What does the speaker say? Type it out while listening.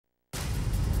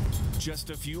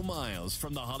Just a few miles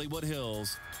from the Hollywood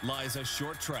Hills lies a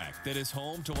short track that is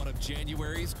home to one of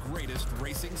January's greatest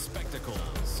racing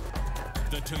spectacles.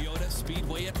 The Toyota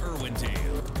Speedway at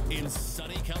Irwindale in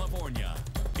sunny California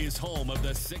is home of the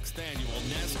 6th annual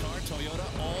NASCAR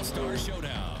Toyota All-Star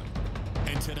Showdown.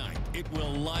 And tonight, it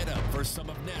will light up for some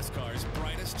of NASCAR's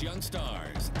brightest young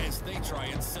stars as they try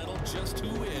and settle just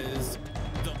who is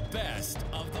the best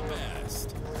of the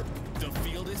best. The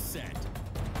field is set,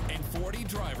 and 40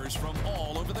 drivers from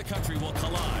all over the country will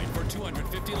collide for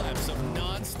 250 laps of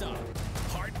non-stop,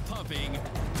 heart-pumping,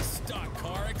 stock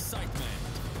car excitement.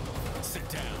 Sit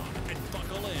down and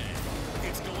buckle in.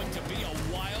 It's going to be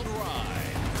a wild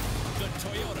ride. The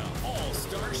Toyota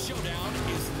All-Star Showdown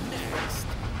is next.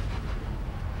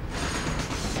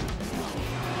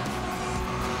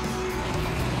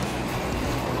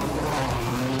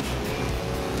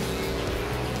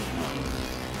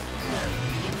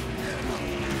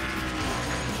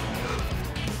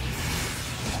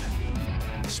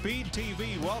 Speed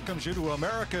TV welcomes you to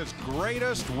America's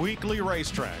greatest weekly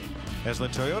racetrack as the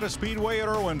Toyota Speedway at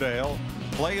Irwindale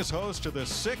plays host to the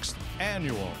 6th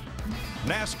annual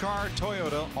NASCAR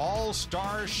Toyota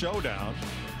All-Star Showdown,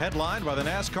 headlined by the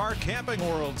NASCAR Camping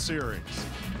World Series.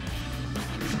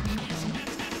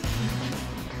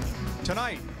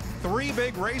 Tonight, 3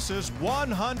 big races,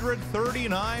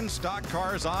 139 stock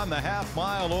cars on the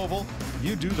half-mile oval.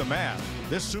 You do the math.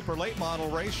 This super late model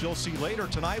race you'll see later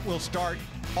tonight will start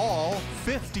all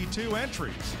 52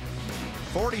 entries.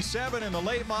 47 in the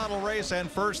late model race,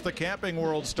 and first the Camping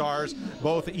World stars.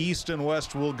 Both East and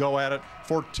West will go at it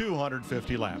for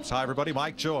 250 laps. Hi everybody,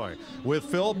 Mike Joy with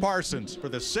Phil Parsons for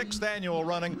the 6th annual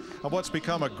running of what's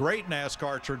become a great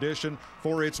NASCAR tradition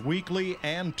for its weekly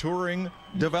and touring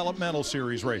developmental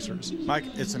series racers. Mike,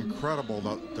 it's incredible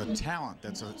the talent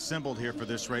that's assembled here for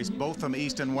this race, both from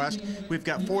East and West. We've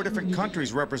got 4 different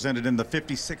countries represented in the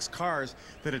 56 cars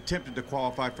that attempted to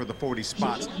qualify for the 40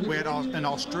 spots. We had an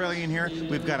Australian here.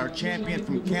 We've got our champion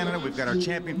from Canada. We've got our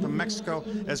champion from Mexico,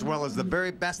 as well as the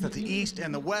very best that the East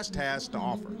and the West has to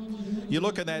offer. You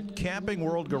look in that Camping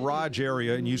World garage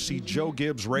area and you see Joe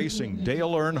Gibbs Racing,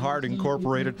 Dale Earnhardt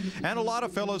Incorporated, and a lot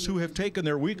of fellows who have taken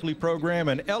their weekly program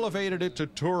and elevated it to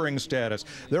touring status.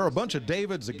 There are a bunch of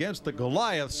Davids against the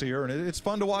Goliaths here, and it's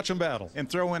fun to watch them battle. And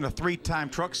throw in a 3-time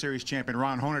Truck Series champion,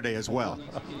 Ron Hornaday, as well.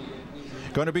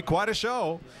 Going to be quite a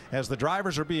show as the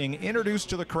drivers are being introduced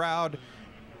to the crowd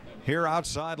here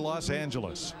outside Los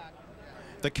Angeles.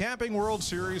 The Camping World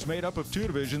Series made up of 2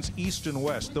 divisions, East and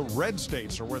West. The red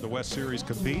states are where the West Series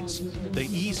competes. The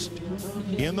East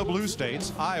in the blue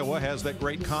states. Iowa has that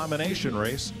great combination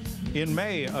race in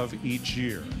May of each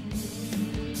year.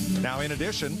 Now, in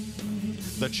addition,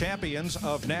 the champions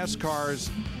of NASCAR's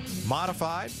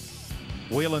Modified,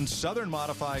 Whelen Southern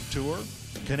Modified Tour,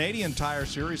 Canadian Tire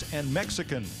Series, and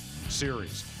Mexican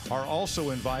Series are also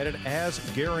invited as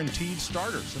guaranteed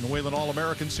starters in the Whelen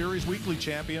All-American Series weekly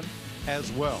champion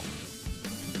as well.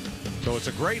 So it's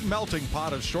a great melting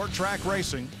pot of short track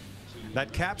racing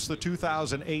that caps the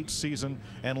 2008 season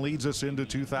and leads us into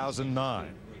 2009.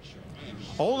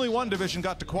 Only one division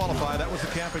got to qualify. That was the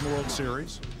Camping World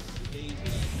Series.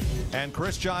 And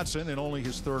Chris Johnson, in only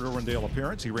his 3rd Irwindale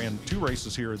appearance, he ran 2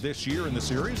 races here this year in the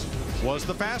series, was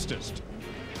the fastest.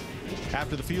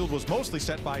 After the field was mostly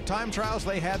set by time trials,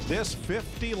 they had this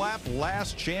 50-lap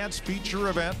last chance feature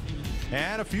event.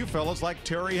 And a few fellas like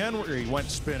Terry Henry went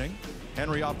spinning.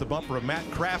 Henry off the bumper of Matt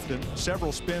Crafton,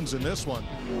 several spins in this one.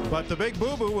 But the big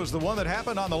boo-boo was the one that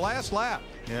happened on the last lap.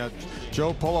 Yeah,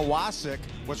 Joe Polowasik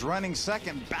was running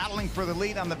second, battling for the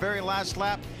lead on the very last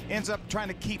lap. Ends up trying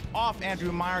to keep off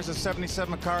Andrew Myers'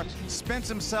 77 car, spins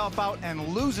himself out and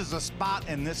loses a spot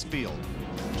in this field.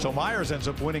 So Myers ends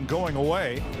up winning going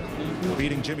away,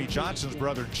 beating Jimmy Johnson's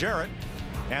brother Jarrett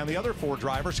and the other 4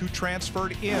 drivers who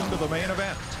transferred into the main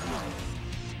event.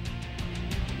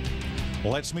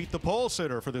 Let's meet the pole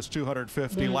sitter for this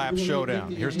 250-lap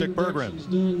showdown. Here's Dick Berggren.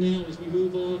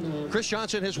 Chris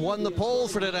Johnson has won the pole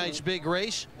for tonight's big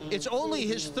race. It's only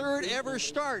his 3rd ever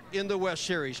start in the West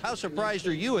Series. How surprised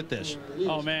are you at this?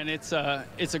 Oh man, it's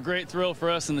a great thrill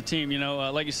for us and the team. You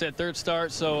know, like you said, 3rd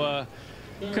start, so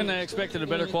couldn't have expected a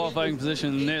better qualifying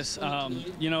position than this.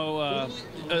 You know,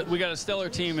 we got a stellar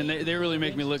team, and they really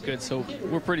make me look good, so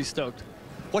we're pretty stoked.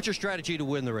 What's your strategy to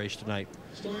win the race tonight?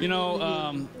 You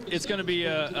know, it's going to be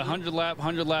a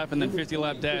 100-lap, and then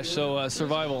 50-lap dash. So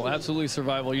survival, absolutely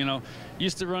survival. You know,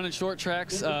 used to running short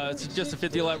tracks. It's just a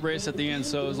 50-lap race at the end.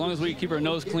 So as long as we keep our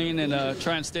nose clean and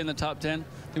try and stay in the top 10, I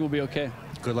think we'll be okay.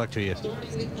 Good luck to you.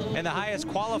 And the highest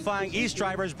qualifying East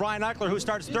driver is Brian Eckler, who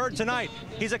starts third tonight.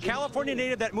 He's a California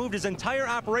native that moved his entire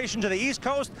operation to the East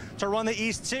Coast to run the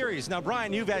East Series. Now,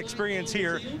 Brian, you've had experience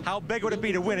here. How big would it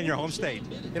be to win in your home state?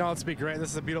 You know, it's be great.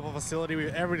 This is a beautiful facility.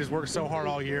 Everybody's worked so hard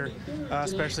all year,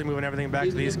 especially moving everything back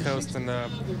to the East Coast. And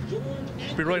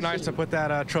it'd be really nice to put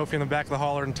that trophy in the back of the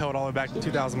hauler and tow it all the way back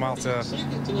 2,000 miles to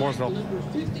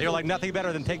Mooresville. You're like nothing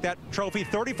better than take that trophy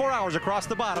 34 hours across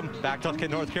the bottom back to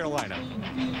North Carolina.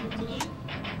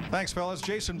 Thanks, fellas.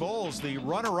 Jason Bowles, the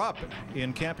runner-up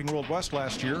in Camping World West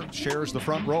last year, shares the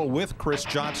front row with Chris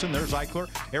Johnson. There's Eichler.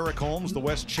 Eric Holmes, the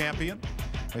West champion.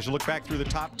 As you look back through the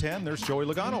top 10, there's Joey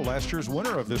Logano, last year's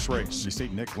winner of this race. You see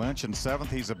Nick Lynch in 7th.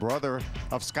 He's a brother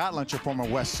of Scott Lynch, a former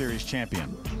West Series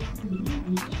champion.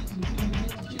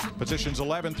 Positions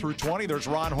 11 through 20, there's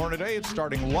Ron Hornaday. It's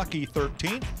starting lucky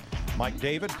 13th. Mike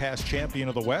David, past champion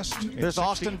of the West. There's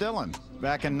Austin Dillon.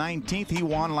 Back in 19th, he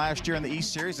won last year in the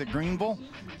East Series at Greenville.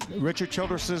 Richard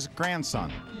Childress's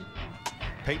grandson.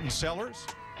 Peyton Sellers,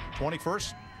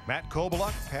 21st. Matt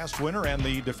Kobaluk, past winner and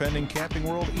the defending Camping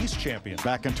World East champion.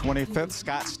 Back in 25th,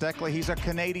 Scott Steckley. He's a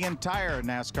Canadian Tire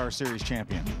NASCAR Series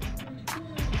champion.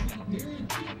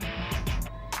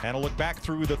 And a look back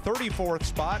through the 34th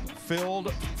spot,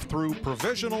 filled through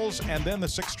provisionals, and then the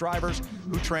 6 drivers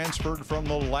who transferred from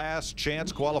the last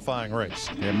chance qualifying race.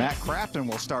 Yeah, Matt Crafton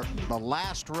will start the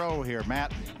last row here.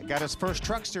 Matt got his first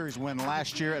Truck Series win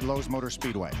last year at Lowe's Motor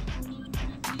Speedway.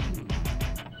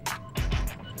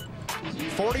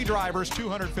 40 drivers,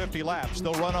 250 laps.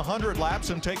 They'll run 100 laps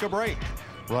and take a break.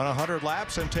 Run 100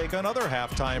 laps and take another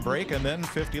halftime break, and then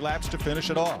 50 laps to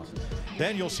finish it off.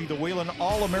 Then you'll see the Whelen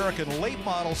All-American Late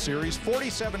Model Series,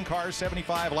 47 cars,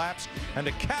 75 laps, and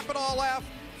to cap it all off,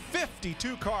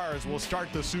 52 cars will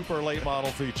start the Super Late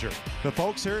Model feature. The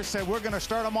folks here said we're going to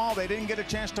start them all. They didn't get a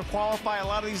chance to qualify. A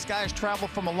lot of these guys travel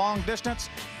from a long distance.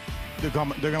 They're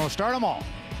going to start them all.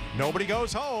 Nobody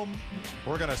goes home.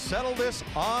 We're going to settle this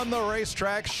on the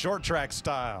racetrack, short track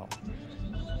style.